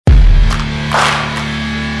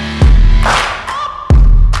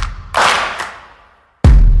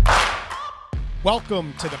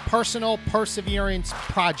Welcome to the Personal Perseverance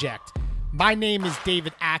Project. My name is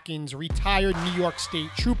David Atkins, retired New York State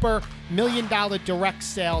Trooper, million-dollar direct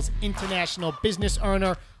sales international business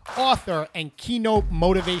earner, author, and keynote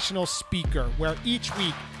motivational speaker, where each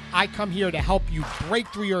week I come here to help you break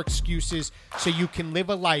through your excuses so you can live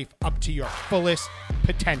a life up to your fullest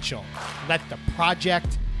potential. Let the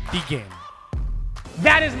project begin.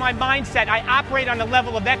 That is my mindset. I operate on a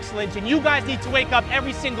level of excellence, and you guys need to wake up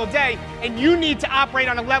every single day, and you need to operate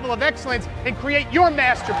on a level of excellence and create your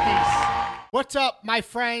masterpiece. What's up, my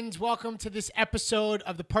friends? Welcome to this episode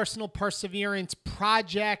of the Personal Perseverance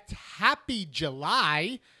Project. Happy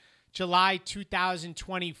July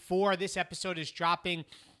 2024. This episode is dropping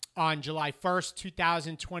on July 1st,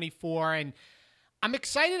 2024, and I'm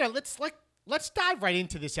excited. Let's dive right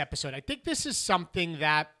into this episode. I think this is something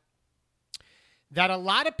that a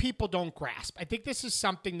lot of people don't grasp. I think this is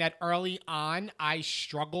something that early on I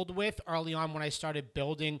struggled with early on when I started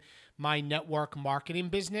building my network marketing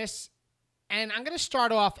business. And I'm going to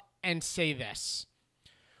start off and say this.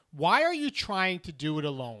 Why are you trying to do it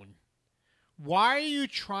alone? Why are you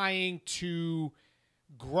trying to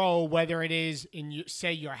grow, whether it is in,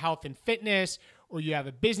 say, your health and fitness, or you have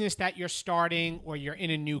a business that you're starting, or you're in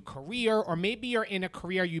a new career, or maybe you're in a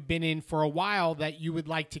career you've been in for a while that you would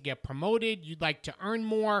like to get promoted, you'd like to earn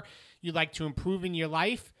more, you'd like to improve in your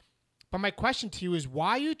life. But my question to you is, why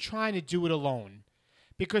are you trying to do it alone?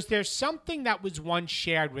 Because there's something that was once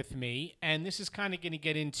shared with me, and this is kind of going to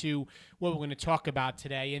get into what we're going to talk about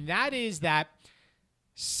today, and that is that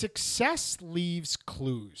success leaves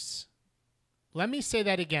clues. Let me say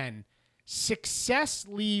that again. Success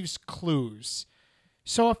leaves clues.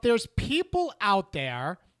 So if there's people out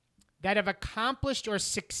there that have accomplished or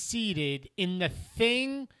succeeded in the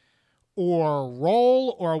thing or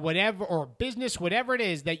role or whatever, or business, whatever it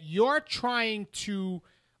is that you're trying to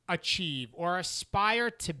achieve or aspire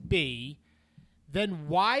to be, then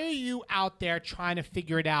why are you out there trying to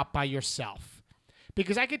figure it out by yourself?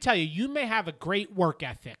 Because I can tell you, you may have a great work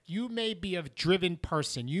ethic. You may be a driven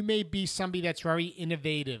person. You may be somebody that's very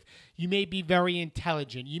innovative. You may be very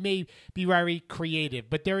intelligent. You may be very creative.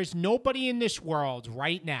 But there is nobody in this world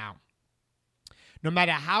right now, no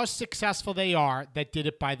matter how successful they are, that did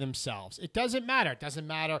it by themselves. It doesn't matter. It doesn't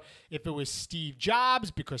matter if it was Steve Jobs,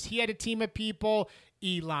 because he had a team of people,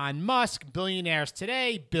 Elon Musk, billionaires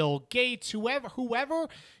today, Bill Gates, whoever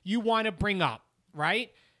you want to bring up, right?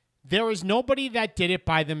 There is nobody that did it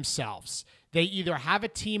by themselves. They either have a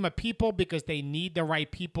team of people because they need the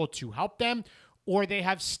right people to help them, or they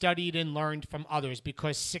have studied and learned from others,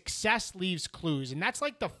 because success leaves clues. And that's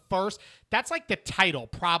like the title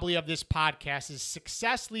probably of this podcast is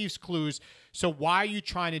Success Leaves Clues. So why are you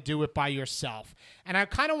trying to do it by yourself? And I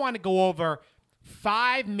kind of want to go over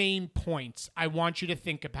 5 main points I want you to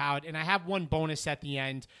think about. And I have one bonus at the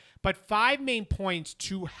end, but 5 main points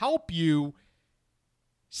to help you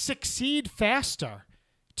succeed faster,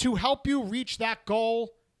 to help you reach that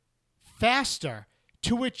goal faster,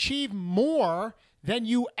 to achieve more than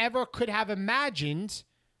you ever could have imagined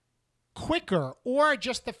quicker, or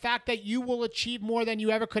just the fact that you will achieve more than you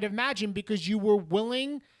ever could have imagined because you were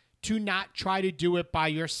willing to not try to do it by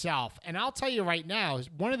yourself. And I'll tell you right now,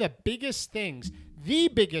 one of the biggest things, the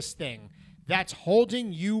biggest thing that's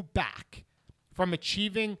holding you back from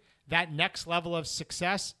achieving that next level of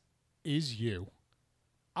success is you.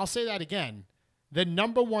 I'll say that again. The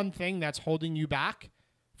number one thing that's holding you back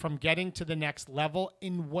from getting to the next level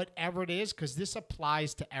in whatever it is, because this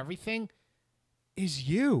applies to everything, is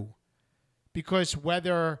you. Because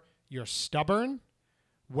whether you're stubborn,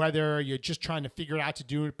 whether you're just trying to figure it out to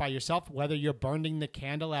do it by yourself, whether you're burning the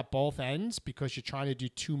candle at both ends because you're trying to do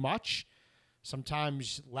too much,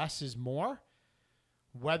 sometimes less is more,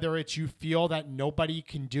 whether it's you feel that nobody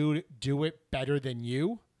can do it better than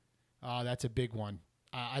you, that's a big one.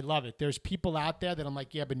 I love it. There's people out there that I'm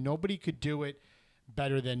like, yeah, but nobody could do it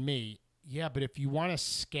better than me. Yeah, but if you want to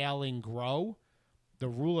scale and grow, the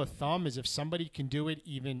rule of thumb is if somebody can do it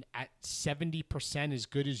even at 70% as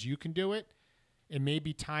good as you can do it, it may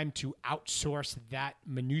be time to outsource that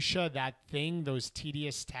minutia, that thing, those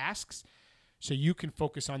tedious tasks, so you can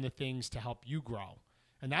focus on the things to help you grow.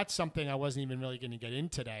 And that's something I wasn't even really going to get in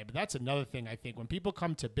today, but that's another thing I think. When people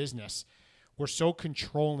come to business, we're so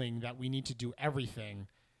controlling that we need to do everything,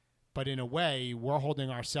 but in a way, we're holding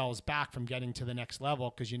ourselves back from getting to the next level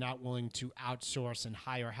because you're not willing to outsource and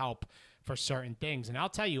hire help for certain things. And I'll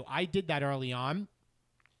tell you, I did that early on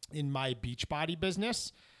in my Beachbody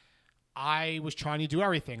business. I was trying to do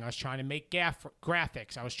everything. I was trying to make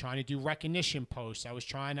graphics. I was trying to do recognition posts. I was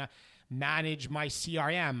trying to manage my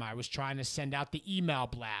CRM. I was trying to send out the email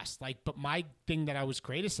blast. But my thing that I was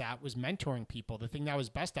greatest at was mentoring people. The thing that I was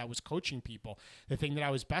best at was coaching people. The thing that I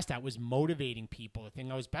was best at was motivating people. The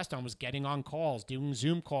thing I was best on was getting on calls, doing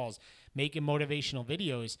Zoom calls, making motivational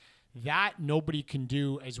videos. That nobody can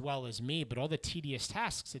do as well as me, but all the tedious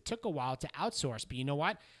tasks, it took a while to outsource. But you know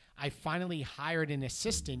what? I finally hired an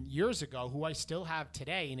assistant years ago who I still have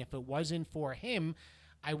today. And if it wasn't for him,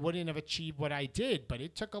 I wouldn't have achieved what I did. But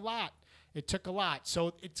it took a lot. It took a lot.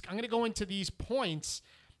 So I'm going to go into these points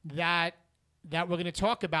that we're going to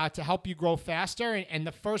talk about to help you grow faster. And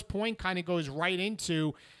the first point kind of goes right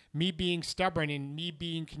into me being stubborn and me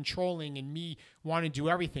being controlling and me wanting to do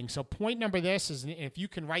everything. So point number this is, if you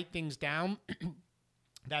can write things down,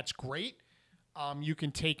 that's great. You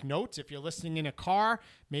can take notes. If you're listening in a car,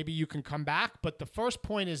 maybe you can come back. But the first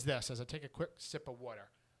point is this, as I take a quick sip of water.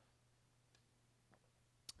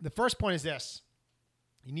 The first point is this.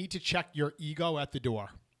 You need to check your ego at the door.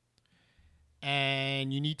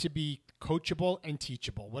 And you need to be coachable and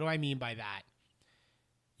teachable. What do I mean by that?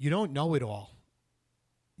 You don't know it all.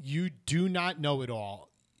 You do not know it all.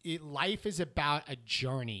 Life is about a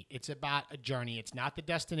journey. It's about a journey. It's not the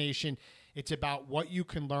destination. It's about what you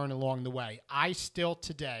can learn along the way. I still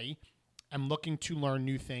today am looking to learn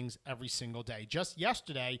new things every single day. Just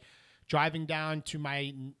yesterday, driving down to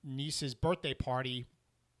my niece's birthday party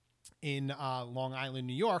in Long Island,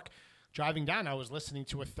 New York, driving down, I was listening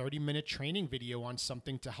to a 30-minute training video on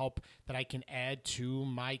something to help that I can add to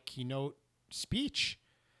my keynote speech,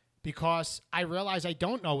 because I realize I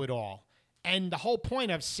don't know it all. And the whole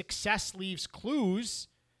point of success leaves clues,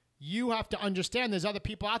 you have to understand there's other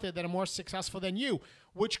people out there that are more successful than you,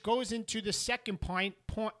 which goes into the second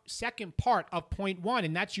part of point one,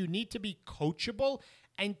 and that's you need to be coachable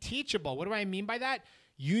and teachable. What do I mean by that?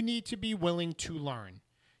 You need to be willing to learn.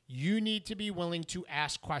 You need to be willing to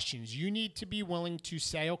ask questions. You need to be willing to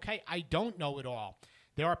say, okay, I don't know it all.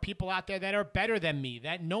 There are people out there that are better than me,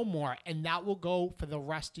 that know more, and that will go for the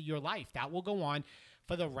rest of your life. That will go on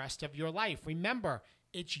for the rest of your life. Remember,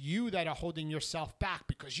 it's you that are holding yourself back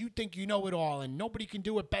because you think you know it all and nobody can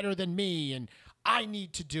do it better than me and I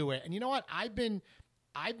need to do it. And you know what? I've been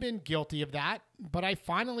guilty of that, but I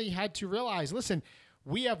finally had to realize, listen,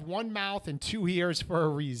 we have one mouth and two ears for a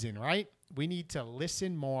reason, right? We need to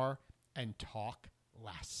listen more and talk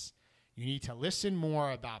less. You need to listen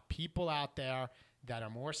more about people out there that are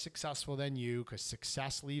more successful than you, because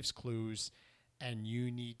success leaves clues, and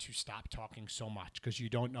you need to stop talking so much because you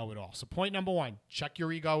don't know it all. So point number one, check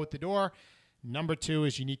your ego at the door. Number two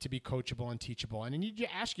is you need to be coachable and teachable. And you need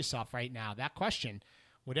to ask yourself right now that question.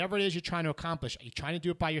 Whatever it is you're trying to accomplish, are you trying to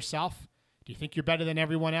do it by yourself? Do you think you're better than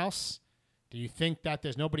everyone else? Do you think that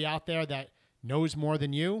there's nobody out there that knows more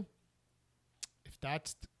than you? If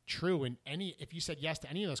that's true, if you said yes to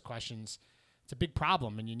any of those questions, it's a big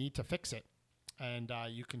problem and you need to fix it. And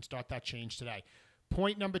you can start that change today.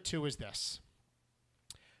 Point number two is this.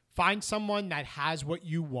 Find someone that has what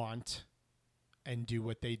you want and do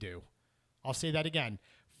what they do. I'll say that again.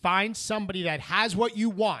 Find somebody that has what you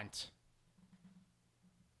want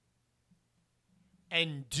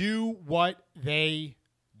and do what they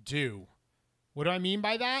do. What do I mean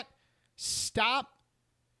by that? Stop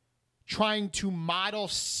trying to model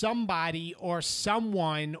somebody or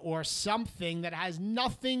someone or something that has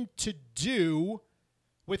nothing to do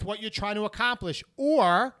with what you're trying to accomplish.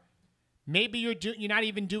 Or maybe you're not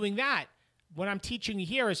even doing that. What I'm teaching you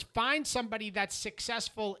here is find somebody that's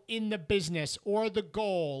successful in the business or the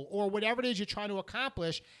goal or whatever it is you're trying to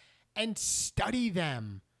accomplish and study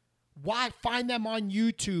them. Why? Find them on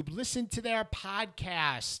YouTube. Listen to their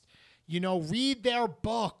podcast. Read their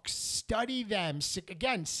books, study them.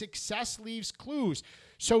 Again, success leaves clues.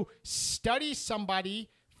 So study somebody,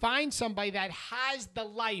 find somebody that has the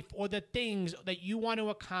life or the things that you want to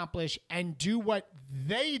accomplish and do what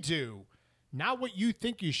they do. Not what you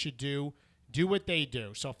think you should do what they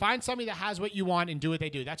do. So find somebody that has what you want and do what they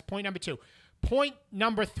do. That's point number two. Point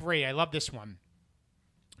number three, I love this one.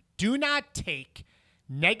 Do not take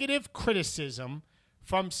negative criticism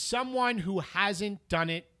from someone who hasn't done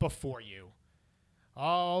it before you.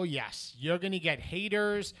 Oh, yes. You're going to get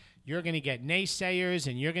haters, you're going to get naysayers,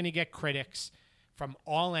 and you're going to get critics from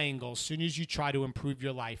all angles as soon as you try to improve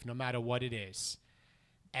your life, no matter what it is.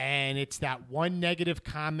 And it's that one negative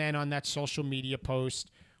comment on that social media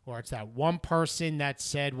post, or it's that one person that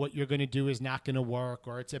said what you're going to do is not going to work,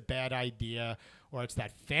 or it's a bad idea, or it's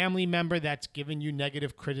that family member that's giving you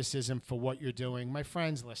negative criticism for what you're doing. My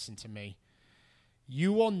friends, listen to me.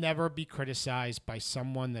 You will never be criticized by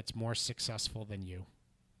someone that's more successful than you.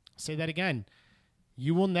 I'll say that again.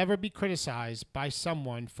 You will never be criticized by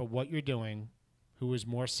someone for what you're doing who is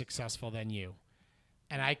more successful than you.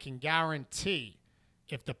 And I can guarantee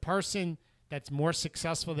if the person that's more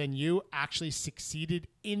successful than you actually succeeded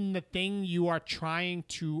in the thing you are trying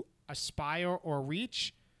to aspire or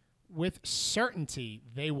reach, with certainty,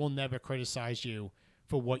 they will never criticize you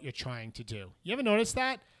for what you're trying to do. You ever notice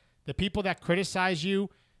that? The people that criticize you,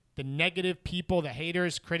 the negative people, the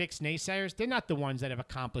haters, critics, naysayers, they're not the ones that have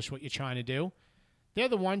accomplished what you're trying to do. They're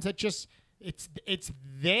the ones that just, it's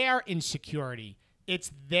their insecurity.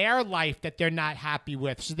 It's their life that they're not happy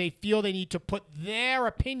with. So they feel they need to put their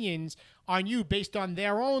opinions on you based on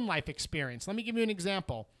their own life experience. Let me give you an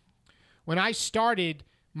example. When I started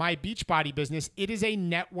my Beachbody business, it is a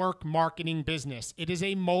network marketing business. It is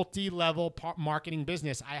a multi-level marketing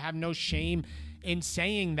business. I have no shame in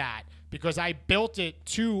saying that because I built it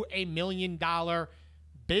to $1 million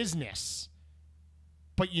business.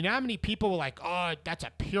 But you know how many people were like, oh, that's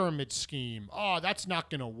a pyramid scheme. Oh, that's not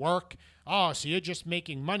going to work. Oh, so you're just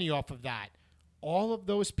making money off of that. All of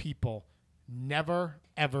those people never,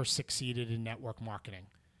 ever succeeded in network marketing.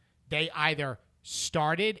 They either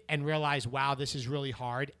started and realized, wow, this is really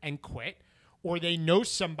hard and quit, or they know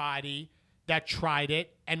somebody that tried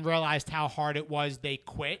it and realized how hard it was, they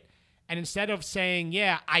quit. And instead of saying,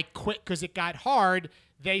 yeah, I quit because it got hard,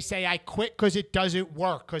 they say, I quit because it doesn't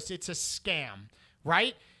work, because it's a scam,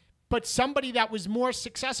 right? But somebody that was more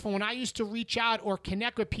successful, when I used to reach out or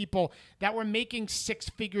connect with people that were making 6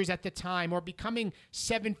 figures at the time or becoming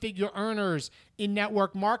 7-figure earners in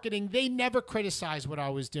network marketing, they never criticized what I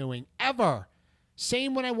was doing, ever.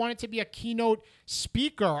 Same when I wanted to be a keynote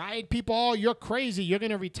speaker. I had people, oh, you're crazy. You're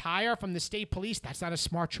going to retire from the state police. That's not a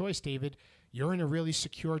smart choice, David. You're in a really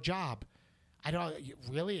secure job. I don't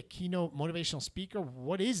really a keynote motivational speaker.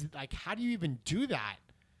 What is, like, how do you even do that?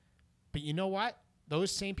 But you know what?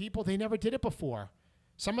 Those same people, they never did it before.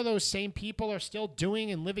 Some of those same people are still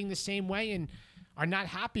doing and living the same way and are not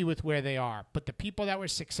happy with where they are. But the people that were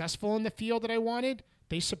successful in the field that I wanted,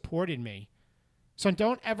 they supported me. So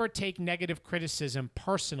don't ever take negative criticism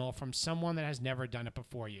personal from someone that has never done it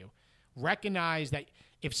before you. Recognize that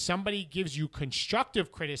if somebody gives you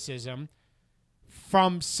constructive criticism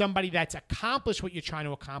from somebody that's accomplished what you're trying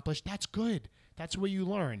to accomplish, that's good. That's where you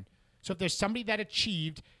learn. So if there's somebody that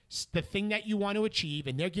achieved the thing that you want to achieve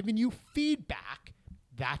and they're giving you feedback,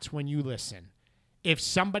 that's when you listen. If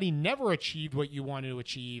somebody never achieved what you want to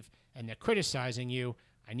achieve and they're criticizing you,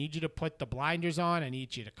 I need you to put the blinders on. I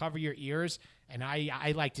need you to cover your ears. And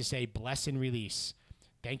I like to say bless and release.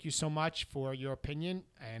 Thank you so much for your opinion.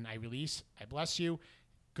 And I release. I bless you.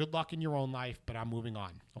 Good luck in your own life, but I'm moving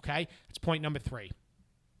on. Okay? That's point number 3.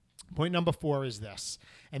 Point number 4 is this.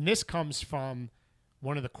 And this comes from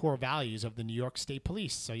one of the core values of the New York State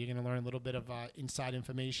Police. So you're going to learn a little bit of inside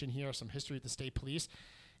information here, some history of the state police,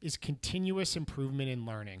 is continuous improvement in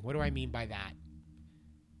learning. What do I mean by that?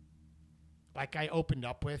 Like I opened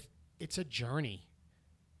up with, it's a journey.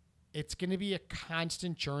 It's going to be a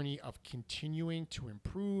constant journey of continuing to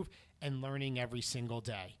improve and learning every single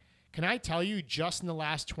day. Can I tell you, just in the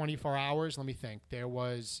last 24 hours, let me think, there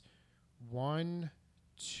was 3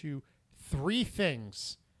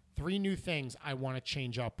 new things I want to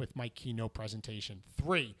change up with my keynote presentation.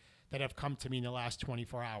 3 that have come to me in the last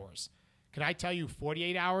 24 hours. Could I tell you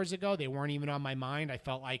 48 hours ago, they weren't even on my mind. I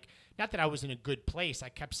felt like, not that I was in a good place. I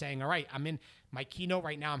kept saying, all right, I'm in my keynote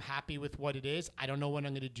right now. I'm happy with what it is. I don't know what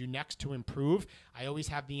I'm going to do next to improve. I always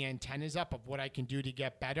have the antennas up of what I can do to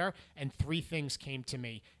get better. And 3 things came to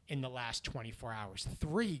me in the last 24 hours.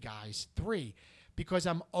 3, guys, 3. Because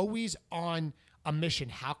I'm always on a mission.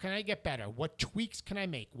 How can I get better? What tweaks can I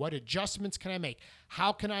make? What adjustments can I make?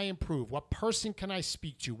 How can I improve? What person can I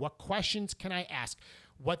speak to? What questions can I ask?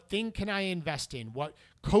 What thing can I invest in? What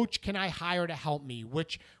coach can I hire to help me?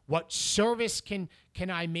 What service can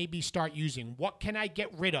I maybe start using? What can I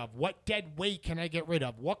get rid of? What dead weight can I get rid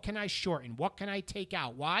of? What can I shorten? What can I take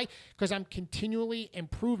out? Why? Because I'm continually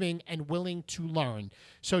improving and willing to learn.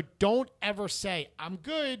 So don't ever say, I'm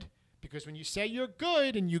good, because when you say you're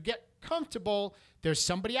good and you get comfortable, there's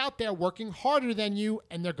somebody out there working harder than you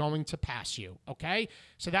and they're going to pass you, okay?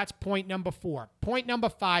 So that's point number 4. Point number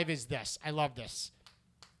 5 is this. I love this.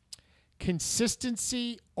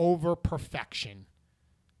 Consistency over perfection.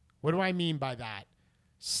 What do I mean by that?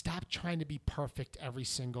 Stop trying to be perfect every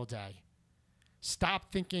single day.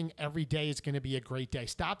 Stop thinking every day is going to be a great day.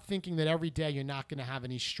 Stop thinking that every day you're not going to have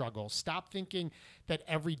any struggles. Stop thinking that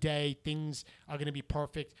every day things are going to be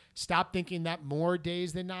perfect. Stop thinking that more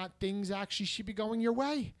days than not, things actually should be going your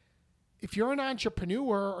way. If you're an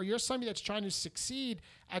entrepreneur or you're somebody that's trying to succeed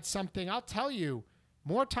at something, I'll tell you,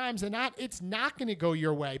 more times than not, it's not going to go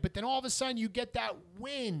your way. But then all of a sudden you get that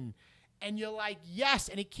win and you're like, yes,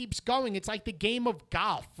 and it keeps going. It's like the game of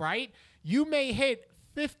golf, right? You may hit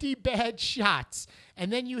 50 bad shots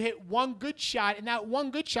and then you hit one good shot, and that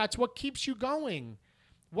one good shot's what keeps you going.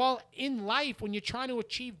 Well, in life, when you're trying to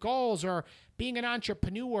achieve goals or being an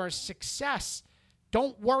entrepreneur or success,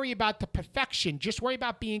 don't worry about the perfection. Just worry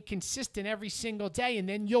about being consistent every single day, and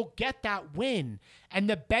then you'll get that win. And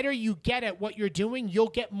the better you get at what you're doing, you'll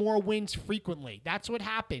get more wins frequently. That's what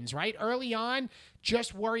happens, right? Early on,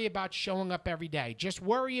 just worry about showing up every day. Just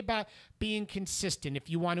worry about being consistent if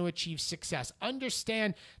you want to achieve success.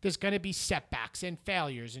 Understand there's going to be setbacks and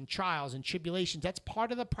failures and trials and tribulations. That's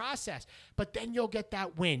part of the process. But then you'll get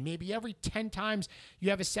that win. Maybe every 10 times you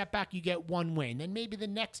have a setback, you get one win. Then maybe the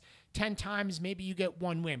next 10 times, maybe you get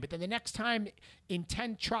one win. But then the next time in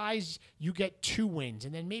 10 tries, you get 2 wins.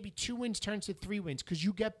 And then maybe 2 wins turns to 3 wins because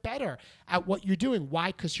you get better at what you're doing.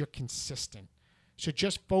 Why? Because you're consistent. So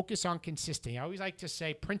just focus on consistency. I always like to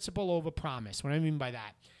say principle over promise. What do I mean by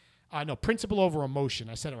that? No, principle over emotion.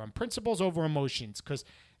 I said it wrong. Principles over emotions,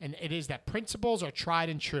 and it is that principles are tried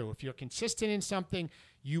and true. If you're consistent in something,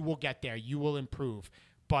 you will get there. You will improve.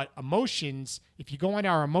 But emotions, if you go on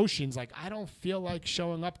our emotions, like, I don't feel like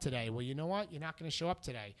showing up today. Well, you know what? You're not going to show up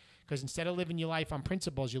today, because instead of living your life on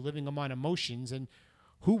principles, you're living them on emotions. And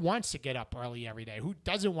who wants to get up early every day? Who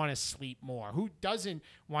doesn't want to sleep more? Who doesn't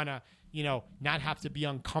want to, not have to be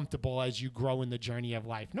uncomfortable as you grow in the journey of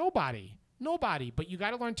life? Nobody. But you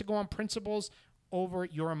got to learn to go on principles over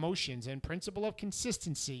your emotions. And principle of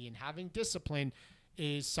consistency and having discipline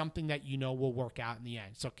is something that will work out in the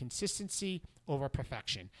end. So consistency over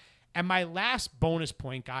perfection. And my last bonus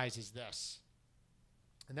point, guys, is this.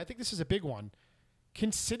 And I think this is a big one.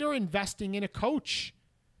 Consider investing in a coach.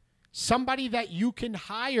 Somebody that you can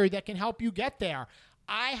hire that can help you get there.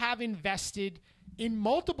 I have invested in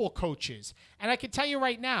multiple coaches. And I can tell you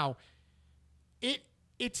right now,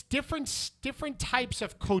 it's different types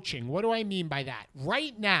of coaching. What do I mean by that?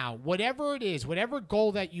 Right now, whatever it is, whatever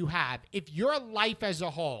goal that you have, if your life as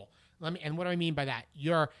a whole, and what do I mean by that?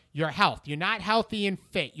 Your health. You're not healthy and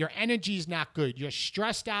fit. Your energy is not good. You're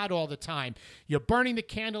stressed out all the time. You're burning the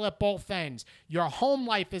candle at both ends. Your home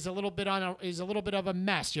life is a little bit of a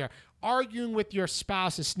mess. You're arguing with your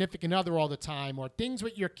spouse, a significant other all the time, or things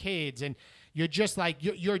with your kids, and you're just like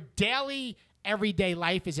your daily everyday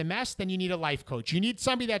life is a mess. Then you need a life coach. You need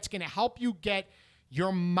somebody that's going to help you get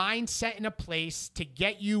your mindset in a place to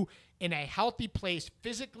get you in a healthy place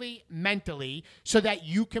physically, mentally, so that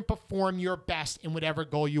you can perform your best in whatever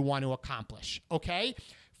goal you want to accomplish, okay?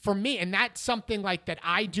 For me, and that's something like that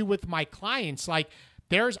I do with my clients. Like,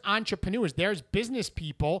 there's entrepreneurs, there's business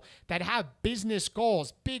people that have business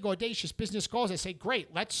goals, big, audacious business goals. I say,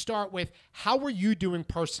 great, let's start with, how are you doing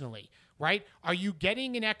personally? Right? Are you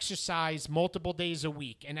getting an exercise multiple days a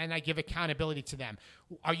week? And then I give accountability to them.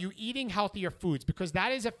 Are you eating healthier foods? Because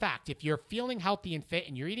that is a fact. If you're feeling healthy and fit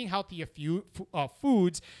and you're eating healthier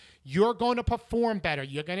foods, you're going to perform better.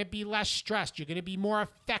 You're going to be less stressed. You're going to be more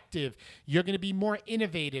effective. You're going to be more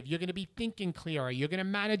innovative. You're going to be thinking clearer. You're going to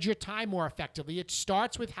manage your time more effectively. It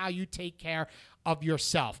starts with how you take care of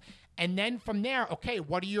yourself. And then from there, okay,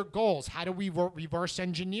 what are your goals? How do we reverse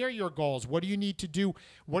engineer your goals? What do you need to do?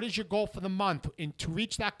 What is your goal for the month? And to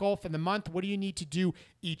reach that goal for the month, what do you need to do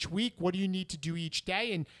each week? What do you need to do each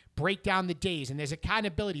day? And break down the days. And there's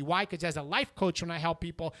accountability. Why? Because as a life coach, when I help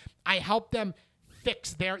people, I help them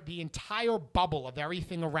fix the entire bubble of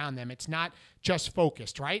everything around them. It's not just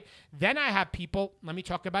focused, right? Then I have people, let me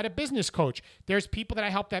talk about a business coach. There's people that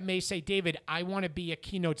I help that may say, David, I want to be a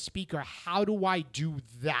keynote speaker. How do I do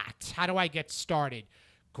that? How do I get started?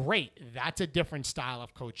 Great. That's a different style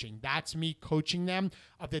of coaching. That's me coaching them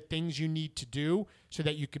of the things you need to do so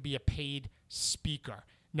that you could be a paid speaker.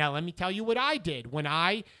 Now, let me tell you what I did. When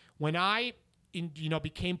I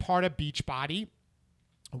became part of Beachbody,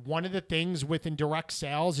 one of the things within direct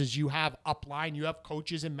sales is you have upline, you have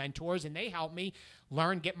coaches and mentors, and they help me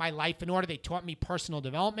get my life in order. They taught me personal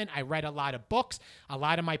development. I read a lot of books. A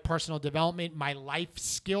lot of my personal development, my life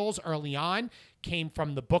skills early on came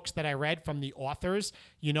from the books that I read from the authors,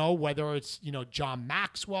 whether it's, John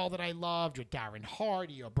Maxwell that I loved, or Darren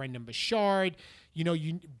Hardy, or Brendan Burchard.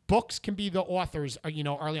 Books can be the authors,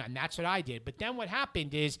 early on. That's what I did. But then what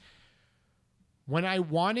happened is, when I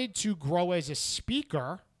wanted to grow as a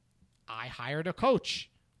speaker, I hired a coach.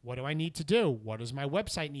 What do I need to do? What does my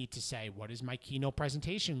website need to say? What does my keynote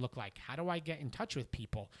presentation look like? How do I get in touch with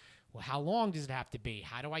people? Well, how long does it have to be?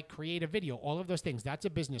 How do I create a video? All of those things. That's a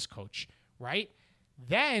business coach, right?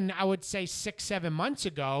 Then I would say 6-7 months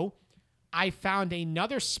ago, I found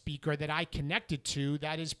another speaker that I connected to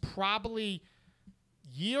that is probably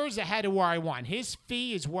years ahead of where I want. His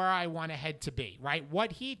fee is where I want to head to be, right?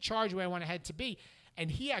 What he charged, where I want to head to be.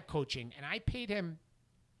 And he had coaching, and I paid him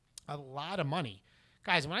a lot of money.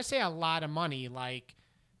 Guys, when I say a lot of money, like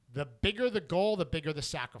the bigger the goal, the bigger the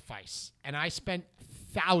sacrifice. And I spent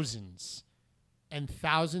thousands and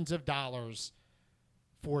thousands of dollars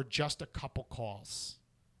for just a couple calls.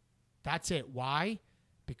 That's it. Why?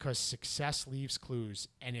 Because success leaves clues.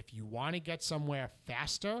 And if you want to get somewhere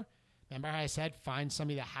faster, remember how I said find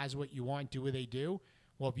somebody that has what you want, do what they do?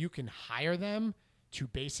 Well, if you can hire them to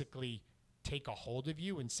basically take a hold of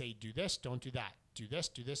you and say, do this, don't do that. Do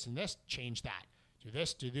this, and this, change that. Do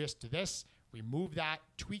this, do this, remove that,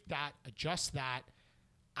 tweak that, adjust that.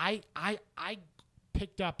 I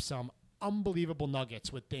picked up some unbelievable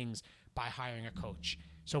nuggets with things by hiring a coach.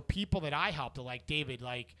 So people that I helped are like, David,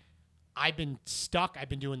 like, I've been stuck. I've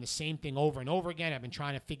been doing the same thing over and over again. I've been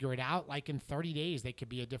trying to figure it out. Like in 30 days, they could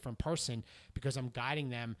be a different person because I'm guiding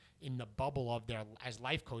them in the bubble of their as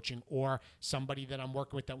life coaching, or somebody that I'm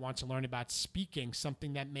working with that wants to learn about speaking,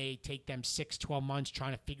 something that may take them 6, 12 months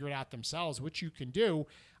trying to figure it out themselves, which you can do.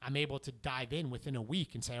 I'm able to dive in within a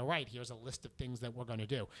week and say, all right, here's a list of things that we're going to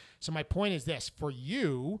do. So my point is this, for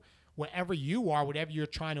you, wherever you are, whatever you're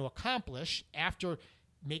trying to accomplish, after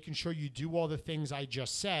making sure you do all the things I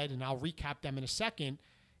just said, and I'll recap them in a second.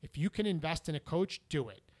 If you can invest in a coach, do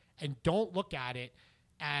it. And don't look at it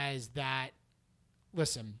as that,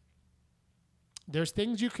 listen, there's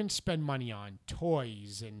things you can spend money on,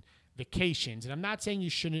 toys and vacations. And I'm not saying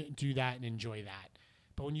you shouldn't do that and enjoy that.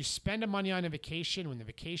 But when you spend the money on a vacation, when the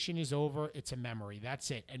vacation is over, it's a memory.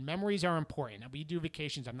 That's it. And memories are important. We do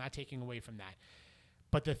vacations. I'm not taking away from that.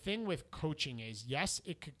 But the thing with coaching is, yes,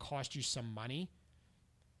 it could cost you some money,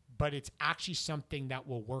 but it's actually something that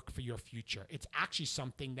will work for your future. It's actually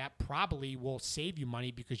something that probably will save you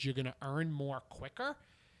money because you're going to earn more quicker.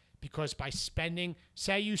 Because by spending,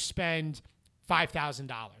 say you spend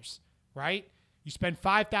 $5,000, right? You spend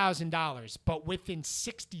 $5,000, but within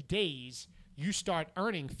 60 days, you start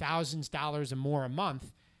earning thousands of dollars or more a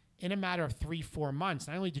month. In a matter of 3-4 months,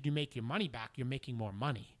 not only did you make your money back, you're making more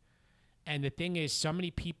money. And the thing is, so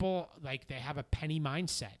many people, like, they have a penny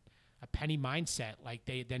mindset. Like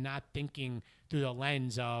they're not thinking through the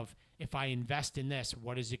lens of, if I invest in this,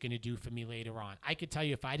 what is it going to do for me later on? I could tell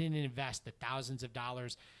you, if I didn't invest the thousands of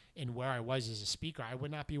dollars in where I was as a speaker, I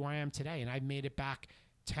would not be where I am today. And I've made it back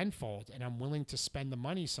tenfold. And I'm willing to spend the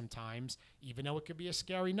money sometimes, even though it could be a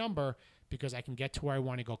scary number, because I can get to where I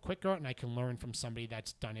want to go quicker and I can learn from somebody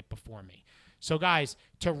that's done it before me. So guys,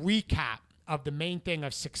 to recap of the main thing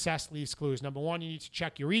of success leaves clues. Number 1, you need to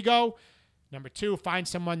check your ego. Number 2, find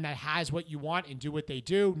someone that has what you want and do what they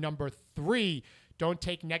do. Number 3, don't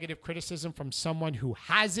take negative criticism from someone who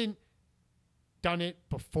hasn't done it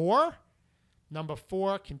before. Number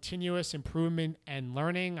 4, continuous improvement and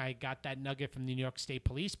learning. I got that nugget from the New York State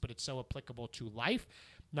Police, but it's so applicable to life.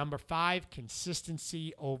 Number 5,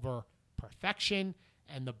 consistency over perfection.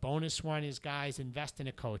 And the bonus one is, guys, invest in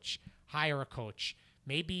a coach. Hire a coach.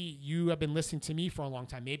 Maybe you have been listening to me for a long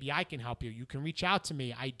time. Maybe I can help you. You can reach out to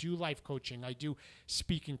me. I do life coaching. I do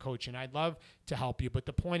speaking coaching. I'd love to help you. But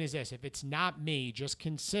the point is this, if it's not me, just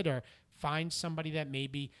consider, find somebody that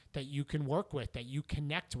maybe that you can work with, that you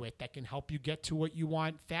connect with, that can help you get to what you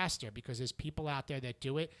want faster, because there's people out there that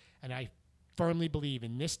do it. And I firmly believe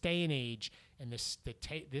in this day and age, and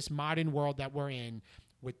this modern world that we're in,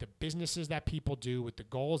 with the businesses that people do, with the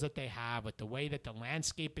goals that they have, with the way that the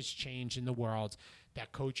landscape has changed in the world,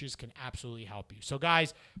 that coaches can absolutely help you. So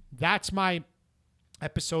guys, that's my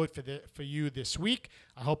episode for you this week.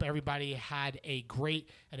 I hope everybody had a great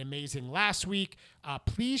and amazing last week.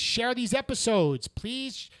 Please share these episodes.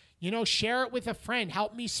 Please, share it with a friend.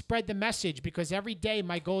 Help me spread the message, because every day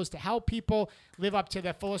my goal is to help people live up to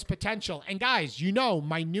their fullest potential. And guys,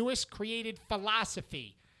 my newest created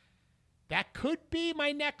philosophy, that could be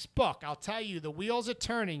my next book. I'll tell you, the wheels are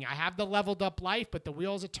turning. I have the Leveled Up Life, but the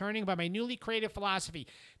wheels are turning. But my newly created philosophy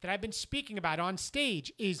that I've been speaking about on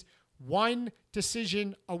stage is one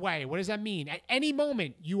decision away. What does that mean? At any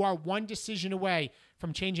moment, you are one decision away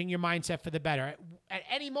from changing your mindset for the better. At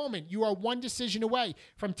any moment, you are one decision away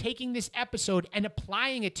from taking this episode and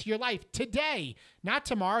applying it to your life today, not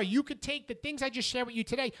tomorrow. You could take the things I just shared with you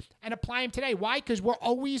today and apply them today. Why? Because we're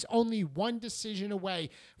always only one decision away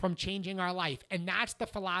from changing our life. And that's the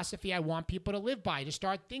philosophy I want people to live by, to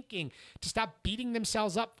start thinking, to stop beating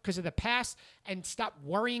themselves up because of the past and stop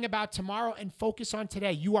worrying about tomorrow and focus on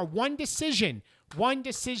today. You are one decision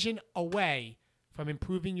away from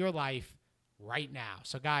improving your life right now.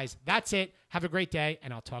 So guys, that's it. Have a great day,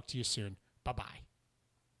 and I'll talk to you soon. Bye-bye.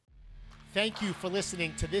 Thank you for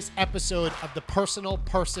listening to this episode of the Personal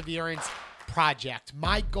Perseverance project.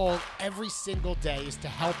 My goal every single day is to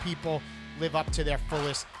help people live up to their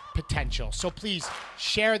fullest potential. So please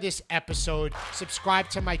share this episode, subscribe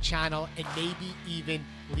to my channel, and maybe even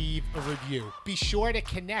leave a review. Be sure to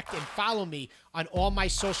connect and follow me on all my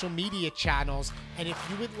social media channels. And if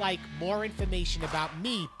you would like more information about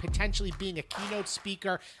me potentially being a keynote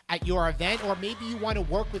speaker at your event, or maybe you want to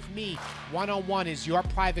work with me one-on-one as your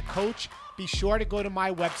private coach, be sure to go to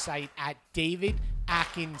my website at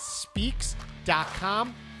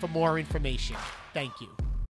davidatkins.com for more information. Thank you.